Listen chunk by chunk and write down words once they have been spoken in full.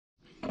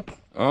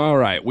All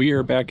right, we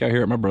are back out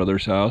here at my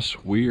brother's house.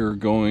 We are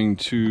going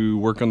to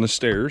work on the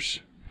stairs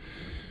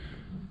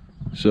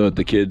so that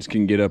the kids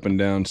can get up and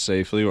down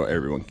safely. Well,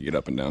 everyone can get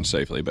up and down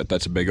safely, but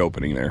that's a big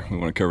opening there. We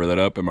want to cover that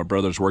up, and my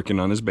brother's working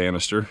on his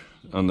banister.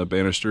 On the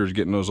banisters,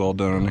 getting those all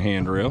done on the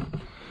handrail.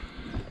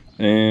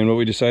 And what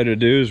we decided to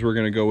do is we're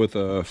going to go with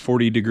a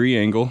 40-degree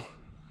angle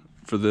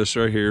for this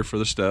right here for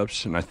the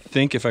steps. And I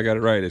think if I got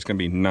it right, it's going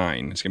to be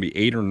 9. It's going to be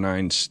 8 or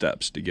 9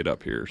 steps to get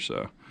up here,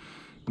 so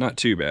not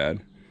too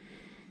bad.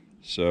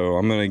 So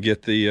I'm going to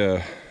get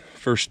the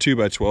first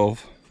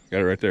 2x12.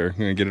 Got it right there. I'm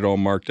going to get it all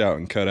marked out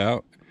and cut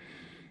out,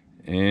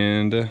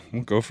 and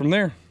we'll go from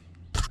there.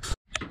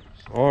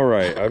 All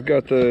right, I've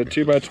got the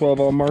 2x12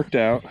 all marked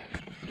out.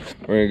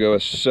 We're gonna go a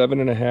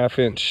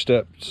 7.5-inch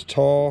steps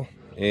tall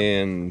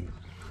and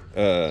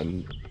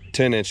 10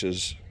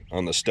 inches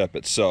on the step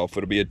itself.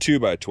 It'll be a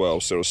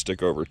 2x12, so it'll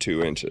stick over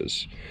 2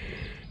 inches.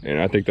 And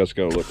I think that's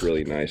gonna look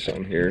really nice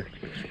on here.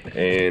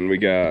 And we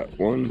got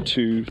 1,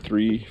 2,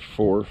 3,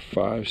 4,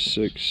 5,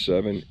 6,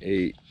 7,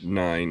 8,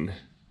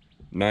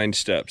 9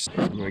 steps.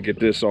 I'm gonna get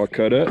this all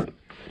cut up.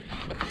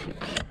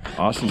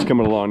 Austin's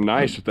coming along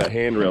nice with that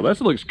handrail.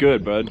 That looks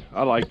good, bud.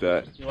 I like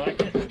that. You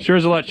like it? Sure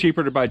is a lot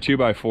cheaper to buy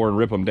 2x4 and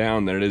rip them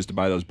down than it is to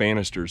buy those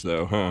banisters,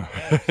 though, huh?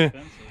 Yeah,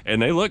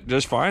 And they look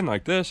just fine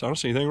like this. I don't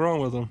see anything wrong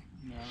with them.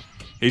 no.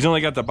 He's only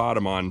got the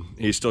bottom on.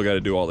 He's still got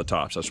to do all the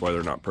tops. That's why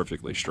they're not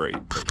perfectly straight.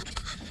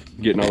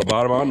 Getting all the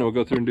bottom on, then we'll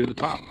go through and do the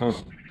top, huh?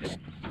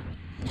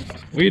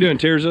 What are you doing,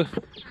 Tirza?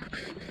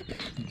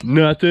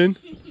 Nothing.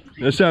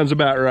 That sounds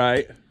about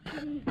right.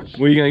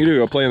 What are you gonna do?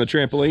 Go play on the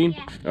trampoline?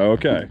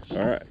 Okay,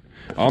 all right.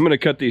 I'm gonna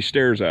cut these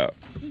stairs out.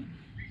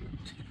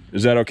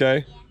 Is that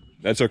okay?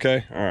 That's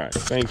okay? All right,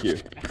 thank you.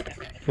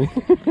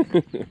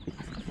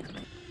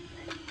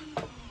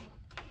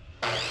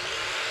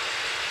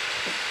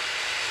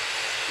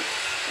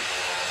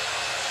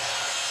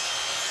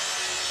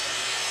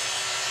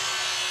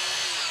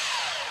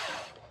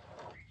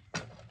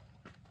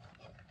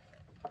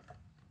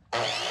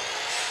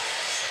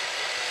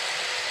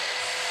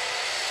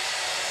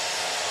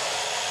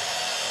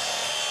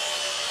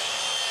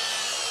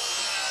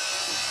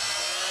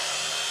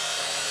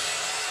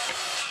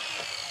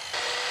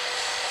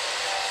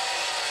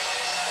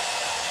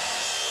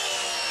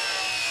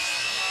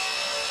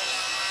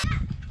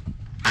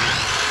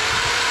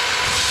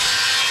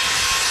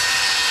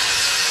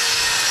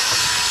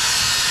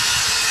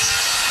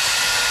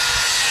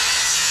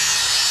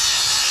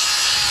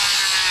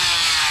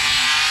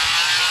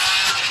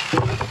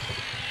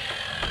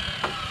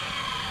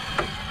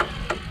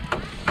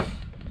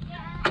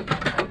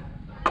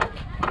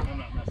 I'm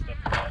not messed up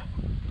with that.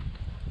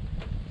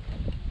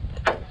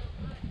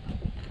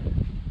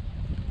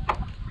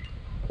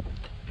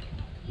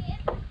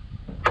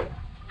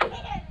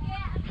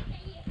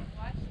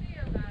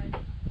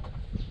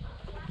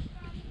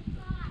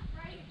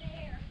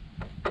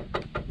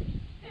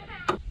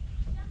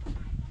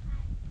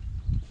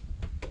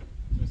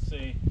 Let's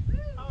see.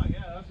 Oh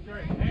yeah, that's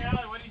great. Hey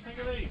Allie, what do you think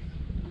of these?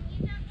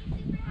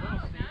 Little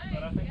steep,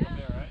 but I think they'll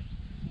be alright.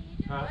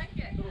 Huh?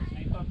 Little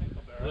steep, I think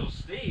they'll be alright.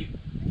 steep.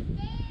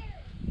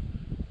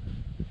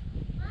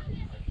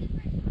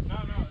 No,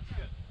 no, it's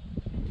good.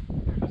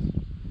 Here, just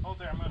hold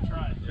there, I'm gonna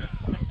try it. Yeah,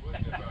 I would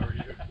if I were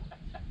you.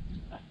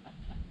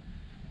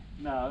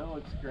 No, it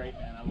looks great,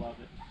 man. I love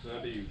it. So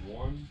that'd be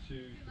 1,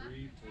 2,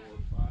 3, 4,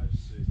 5,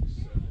 6,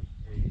 7,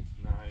 8,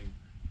 9,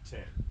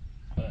 10.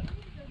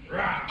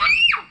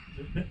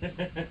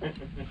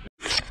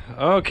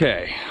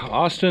 Okay,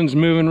 Austin's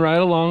moving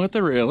right along with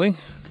the railing,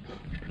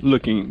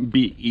 looking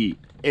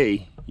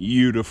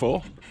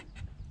beautiful.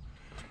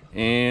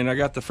 And I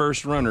got the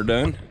first runner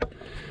done. I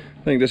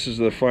think this is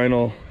the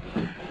final.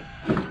 I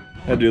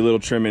had to do a little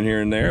trimming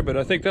here and there, but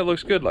I think that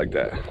looks good like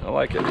that. I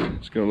like it.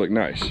 It's gonna look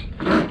nice.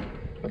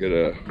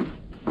 Got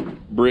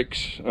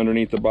bricks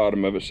underneath the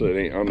bottom of it so it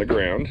ain't on the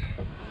ground.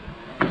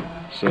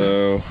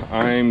 So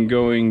I'm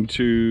going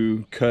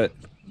to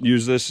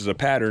use this as a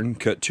pattern,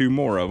 cut 2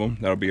 more of them.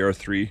 That'll be our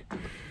 3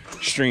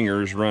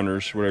 stringers,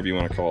 runners, whatever you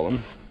want to call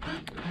them.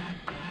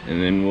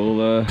 And then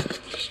we'll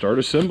start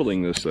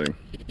assembling this thing.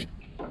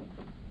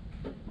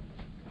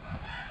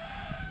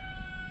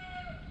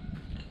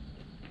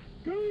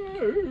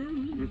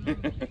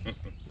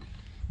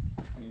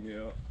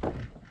 Yeah.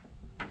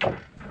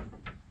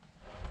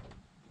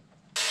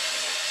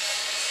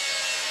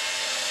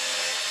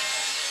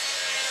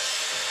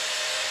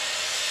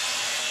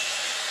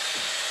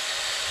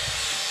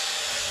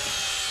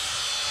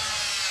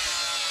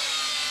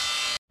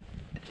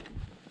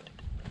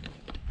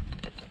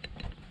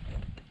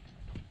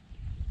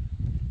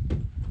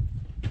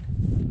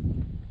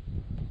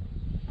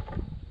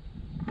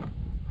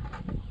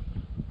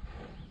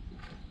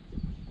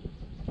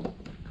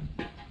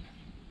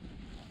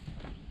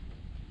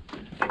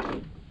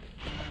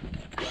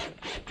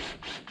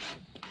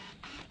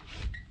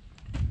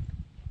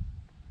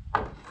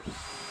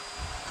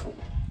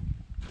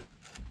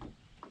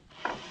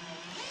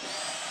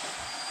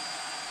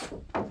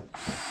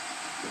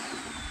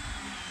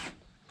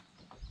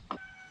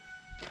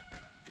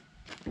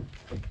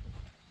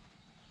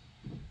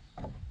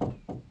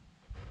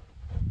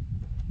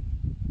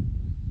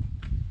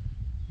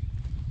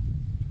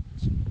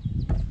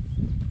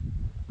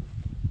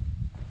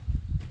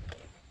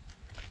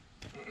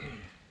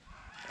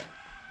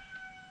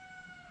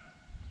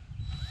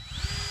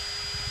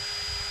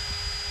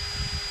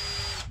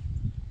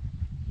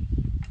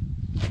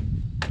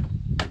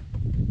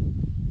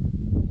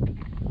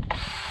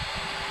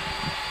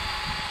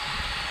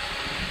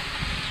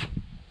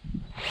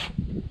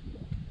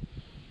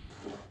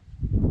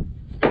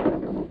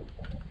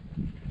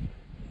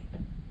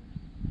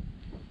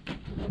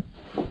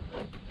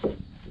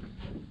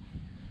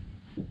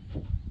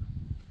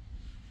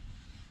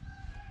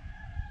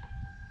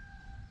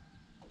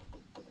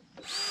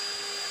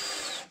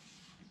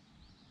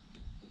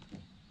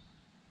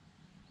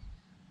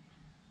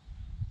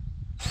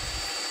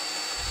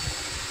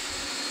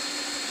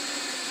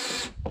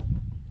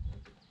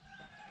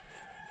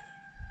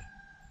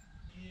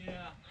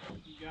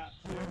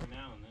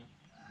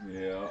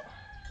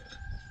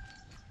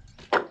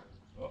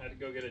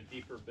 go get a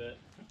deeper bit.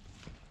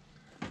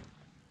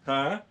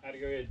 Huh? I had to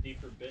go get a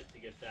deeper bit to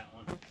get that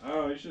one.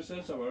 Oh, you should have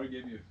said something. I would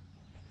give you.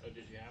 Oh,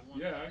 did you have one?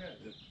 Yeah, I got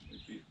it.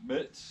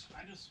 Bits.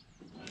 I just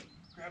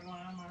grabbed one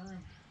out of my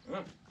room.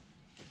 Oh.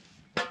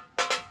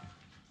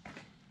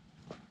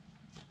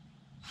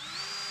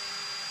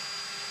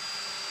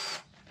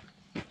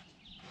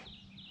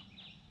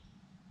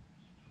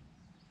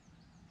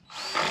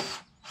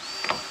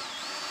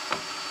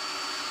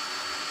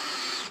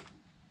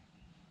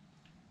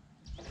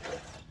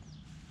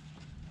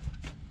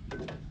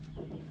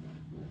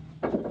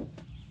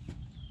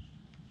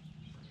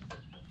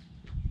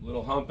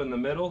 Little hump in the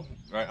middle,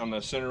 right on the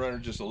center runner,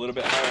 just a little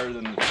bit higher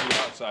than the two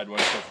outside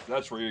ones. So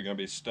that's where you're going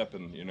to be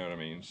stepping, you know what I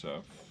mean?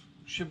 So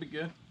Should be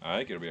good. I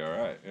think it'll be all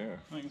right, yeah.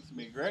 I think it's going to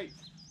be great.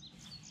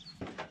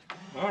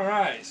 All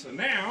right, so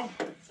now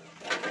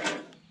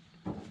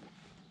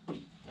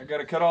I got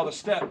to cut all the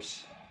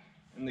steps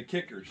and the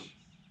kickers.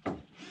 1,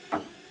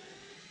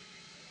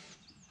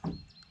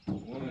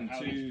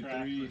 2,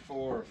 3,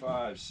 4,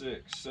 5,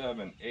 6,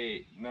 7,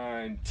 8,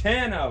 9,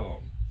 10 of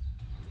them.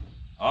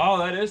 Oh,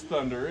 that is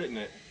thunder, isn't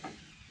it?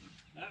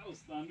 That was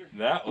thunder.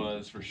 That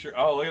was for sure.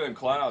 Oh, look at them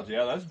clouds.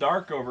 Yeah, that's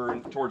dark over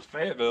towards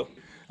Fayetteville.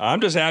 I'm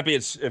just happy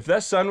if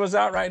that sun was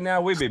out right now,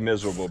 we'd be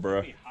miserable, bro.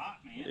 It'd be hot,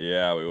 man.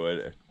 Yeah, we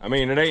would. I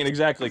mean, it ain't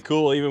exactly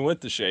cool even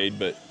with the shade,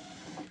 but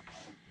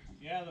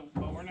Yeah,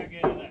 but we're not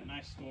getting that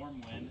nice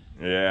storm wind.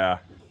 yeah.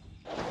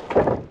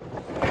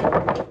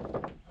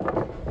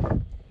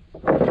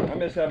 I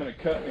miss having a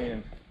cut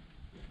man.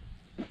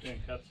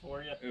 Doing cuts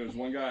for you? It was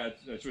one guy.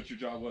 That's what your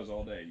job was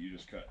all day. You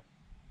just cut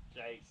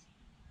Jace.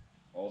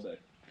 all day.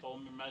 Told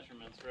him your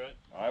measurements, right?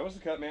 I was the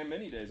cut man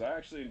many days. I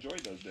actually enjoyed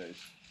those days.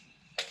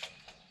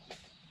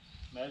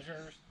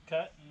 Measure,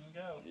 cut, and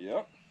go.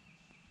 Yep.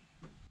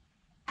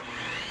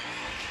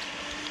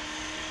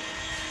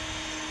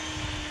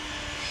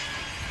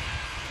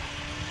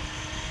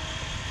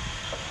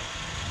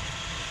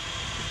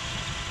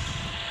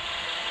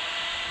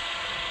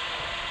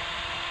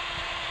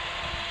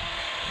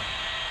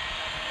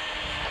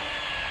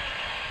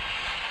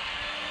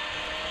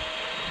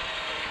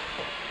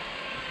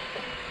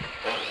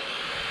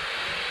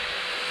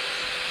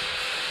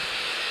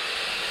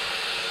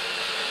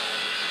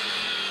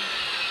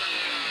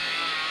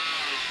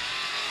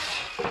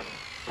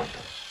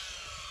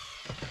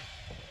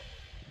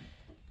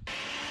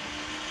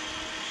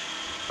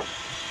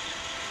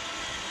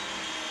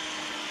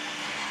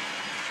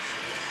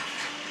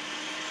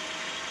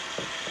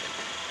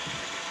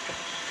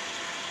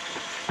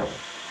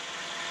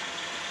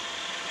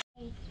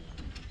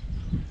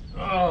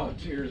 Oh,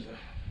 tears.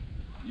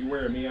 You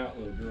wearing me out,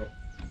 little girl.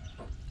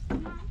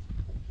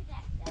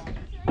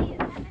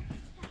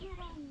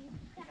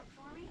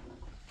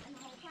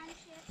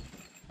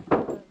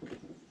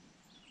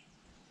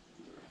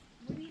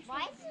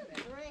 Why is there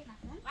three?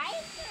 Why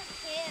is there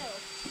two?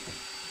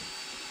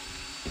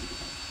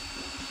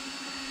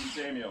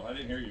 Samuel, I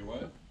didn't hear you.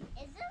 What? Is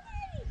there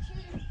only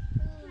two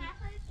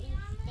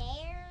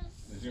stairs?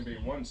 There's gonna be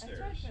one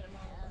stairs.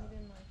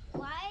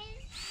 Why is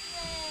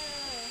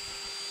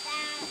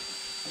there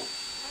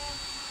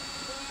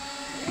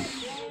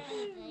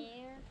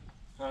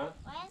Huh?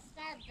 Why is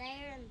that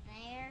there and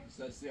there?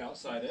 So that's the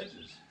outside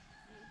edges.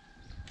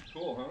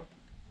 Cool, huh?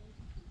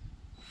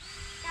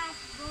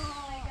 That's cool.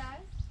 Hey guys.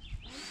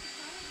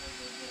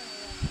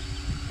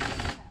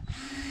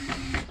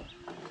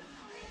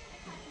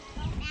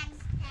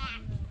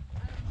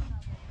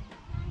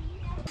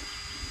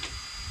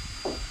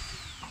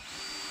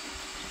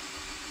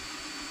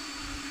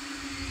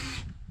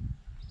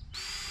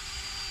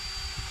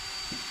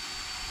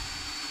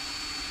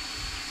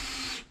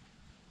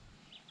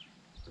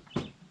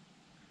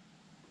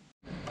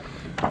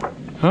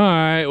 All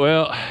right,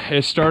 well,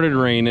 it started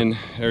raining.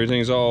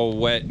 Everything's all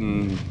wet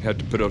and have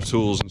to put up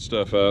tools and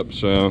stuff up.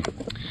 So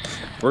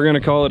we're gonna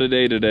call it a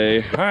day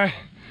today. All right,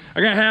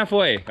 I got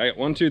halfway. I got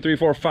 1, 2, 3,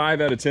 4,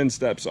 5 out of 10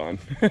 steps on.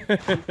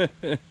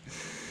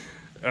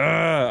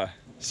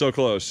 So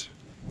close.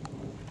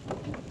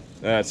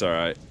 That's all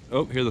right.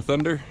 Oh, hear the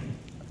thunder?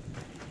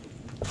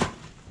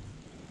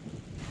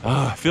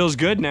 Feels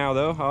good now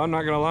though. I'm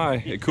not gonna lie,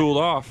 it cooled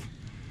off.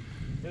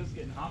 It was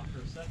getting hot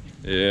for a second.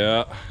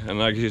 Yeah, and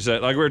like you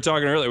said, like we were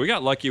talking earlier, we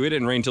got lucky we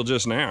didn't rain till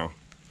just now.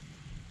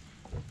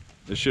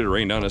 It should have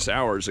rained on us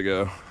hours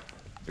ago,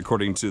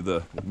 according to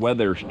the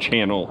Weather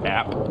Channel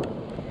app.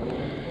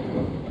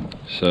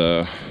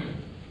 So,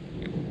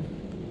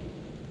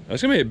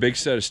 that's gonna be a big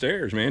set of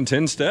stairs, man,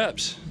 10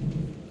 steps.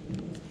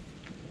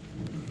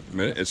 I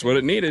mean, it's what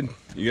it needed.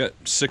 You got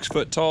 6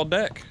 foot tall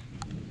deck.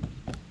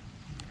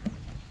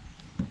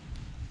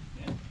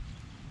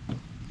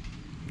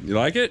 You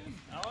like it?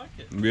 I like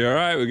it. It'll be all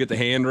right. We'll get the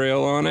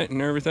handrail on it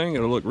and everything.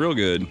 It'll look real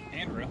good.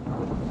 Handrail.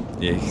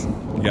 Yeah,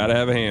 you gotta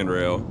have a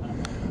handrail.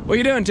 What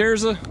you doing,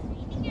 Terza?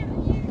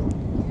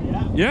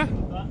 Yeah?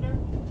 Thunder?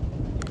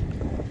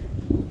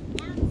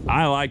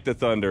 I like the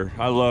thunder.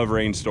 I love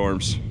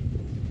rainstorms. I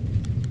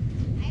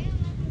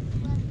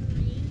don't like it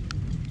slippery.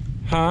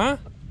 Huh? I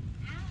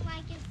don't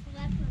like it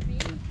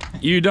slippery.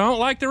 You don't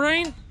like the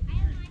rain? I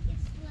don't like it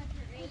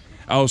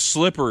Oh,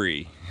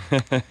 slippery. I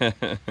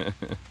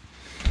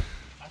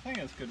think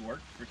it's good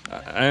work for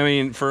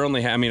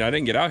something. I mean, I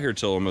didn't get out here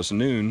till almost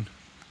noon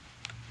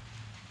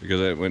because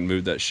I went and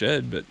moved that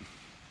shed, but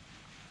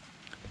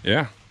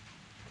yeah.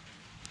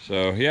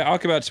 So yeah, I'll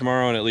come out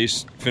tomorrow and at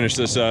least finish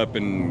this up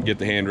and get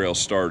the handrail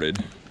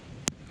started.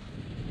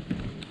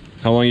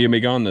 How long are you gonna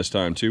be gone this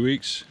time? 2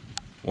 weeks?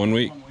 1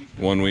 week?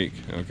 1 week,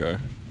 okay.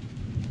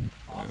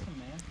 Awesome,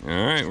 man.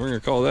 All right, we're gonna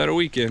call that a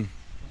weekend.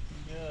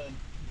 Good.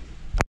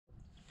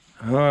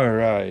 All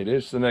right,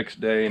 it's the next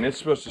day and it's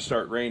supposed to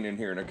start raining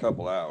here in a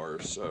couple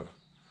hours, so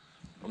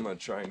I'm gonna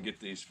try and get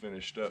these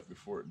finished up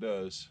before it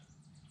does.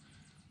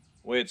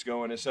 The way it's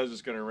going, it says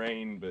it's gonna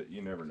rain, but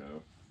you never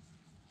know.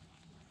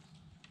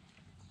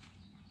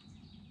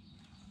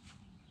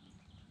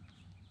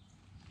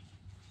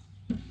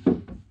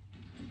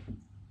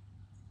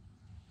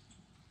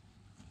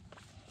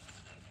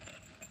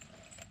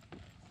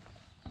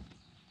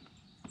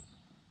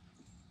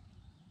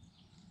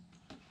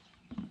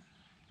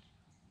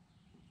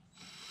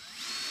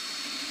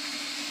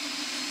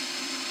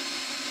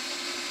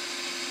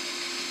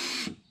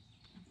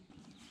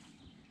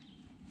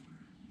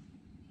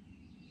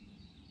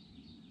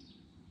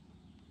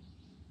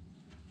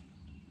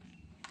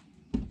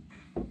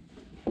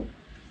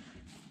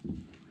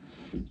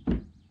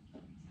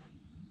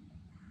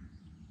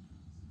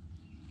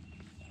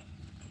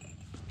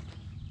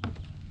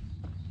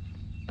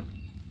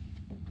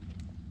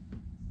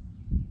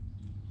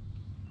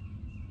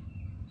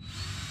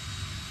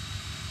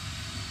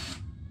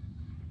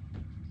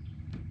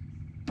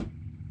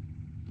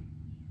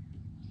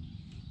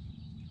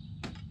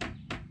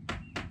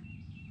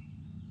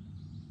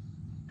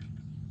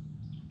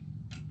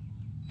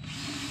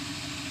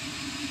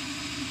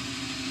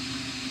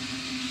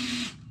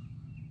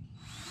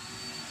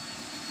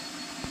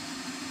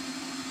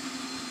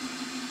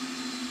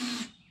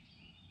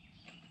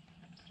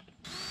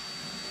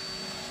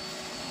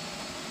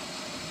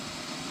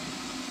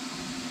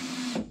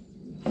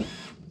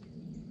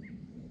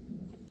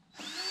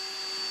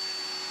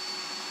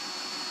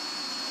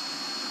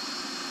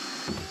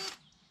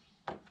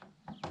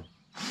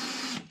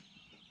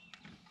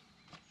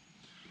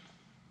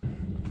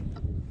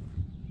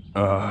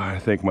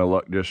 I think my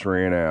luck just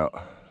ran out.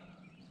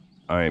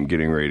 I am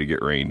getting ready to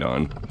get rained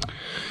on.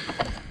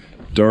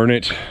 Darn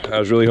it. I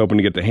was really hoping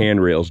to get the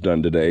handrails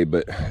done today,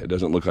 but it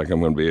doesn't look like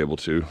I'm going to be able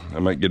to. I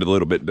might get a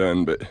little bit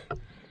done, but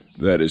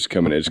that is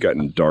coming. It's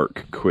gotten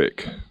dark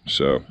quick,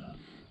 so.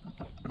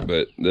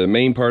 But the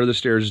main part of the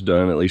stairs is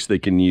done. At least they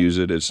can use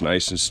it. It's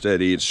nice and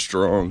steady. It's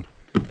strong.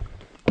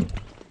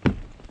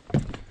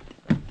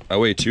 I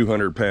weigh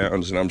 200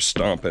 pounds and I'm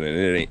stomping and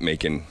it ain't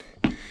making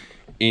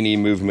any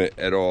movement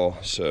at all,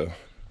 so.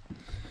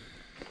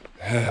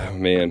 Oh,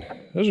 man,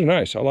 those are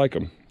nice. I like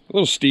them. A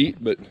little steep,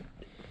 but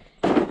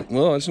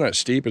well, it's not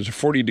steep. It's a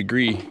 40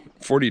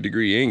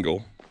 degree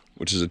angle,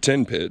 which is a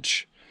 10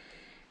 pitch.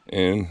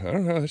 And I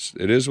don't know,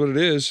 it is what it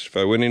is. If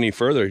I went any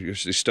further,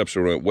 these steps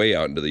would went way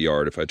out into the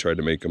yard if I tried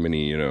to make them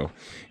any, you know,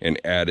 and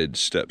added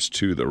steps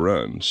to the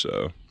run.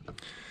 So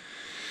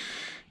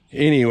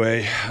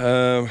anyway,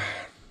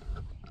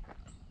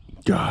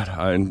 God,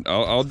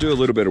 I'll do a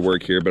little bit of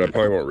work here, but I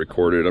probably won't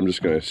record it. I'm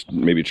just gonna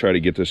maybe try to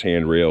get this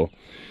handrail,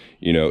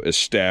 you know,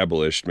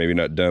 established, maybe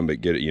not done,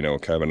 but get it, you know,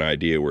 kind of an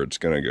idea where it's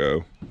gonna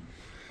go,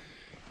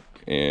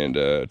 and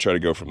try to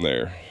go from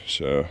there.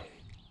 So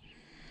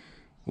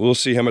we'll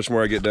see how much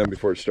more I get done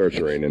before it starts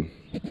raining.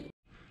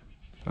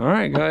 All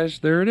right, guys,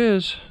 there it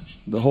is.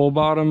 The whole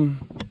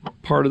bottom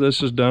part of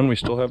this is done. We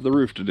still have the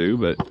roof to do,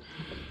 but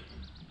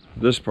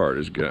this part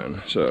is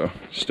done. So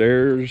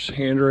stairs,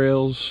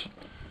 handrails,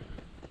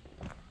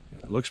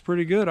 looks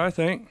pretty good, I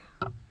think.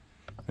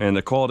 And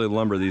the quality of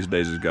lumber these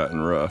days has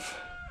gotten rough.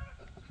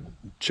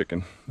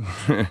 Chicken.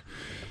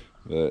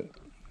 But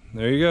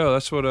there you go.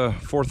 That's what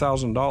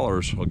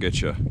 $4,000 will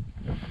get you.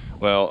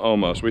 Well,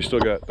 almost. We still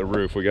got the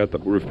roof. We got the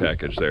roof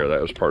package there.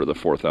 That was part of the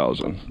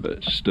 4,000,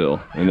 but still.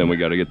 And then we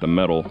got to get the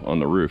metal on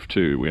the roof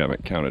too. We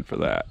haven't counted for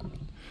that.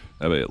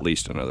 That'll be at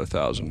least another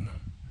 1,000.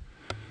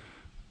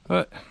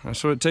 But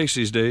that's what it takes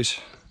these days.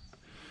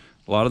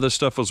 A lot of this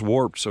stuff was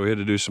warped, so we had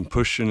to do some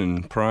pushing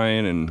and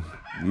prying and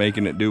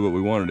making it do what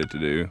we wanted it to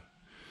do.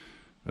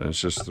 That's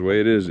just the way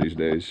it is these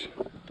days.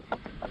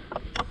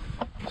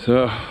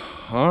 So,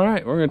 all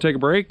right, we're gonna take a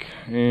break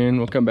and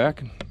we'll come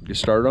back and get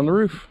started on the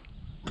roof.